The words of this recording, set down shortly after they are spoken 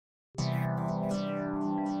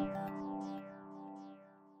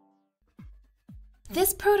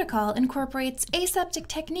This protocol incorporates aseptic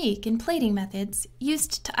technique in plating methods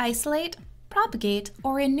used to isolate, propagate,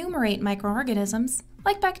 or enumerate microorganisms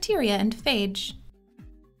like bacteria and phage.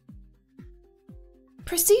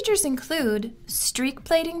 Procedures include streak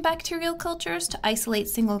plating bacterial cultures to isolate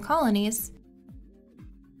single colonies,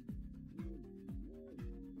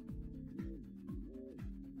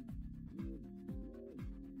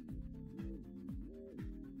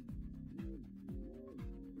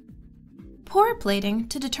 pour plating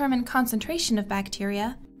to determine concentration of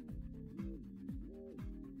bacteria,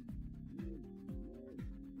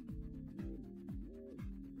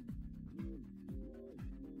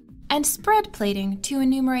 and spread plating to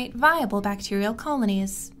enumerate viable bacterial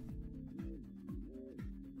colonies.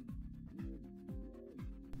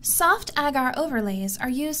 Soft agar overlays are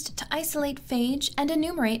used to isolate phage and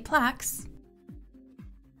enumerate plaques,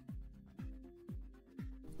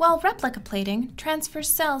 while replica plating transfers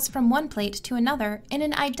cells from one plate to another in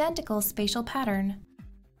an identical spatial pattern.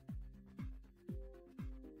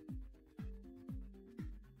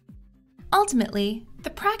 Ultimately, the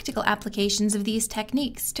practical applications of these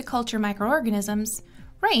techniques to culture microorganisms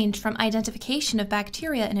range from identification of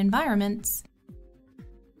bacteria in environments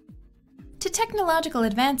to technological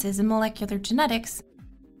advances in molecular genetics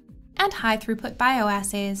and high-throughput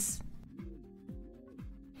bioassays.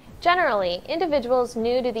 Generally, individuals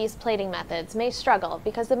new to these plating methods may struggle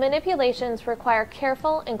because the manipulations require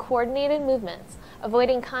careful and coordinated movements,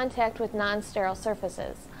 avoiding contact with non-sterile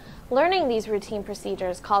surfaces. Learning these routine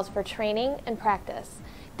procedures calls for training and practice.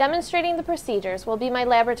 Demonstrating the procedures will be my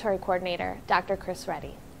laboratory coordinator, Dr. Chris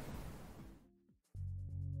Reddy.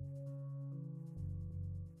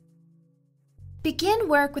 Begin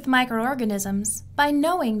work with microorganisms by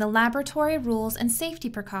knowing the laboratory rules and safety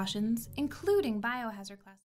precautions, including biohazard classification.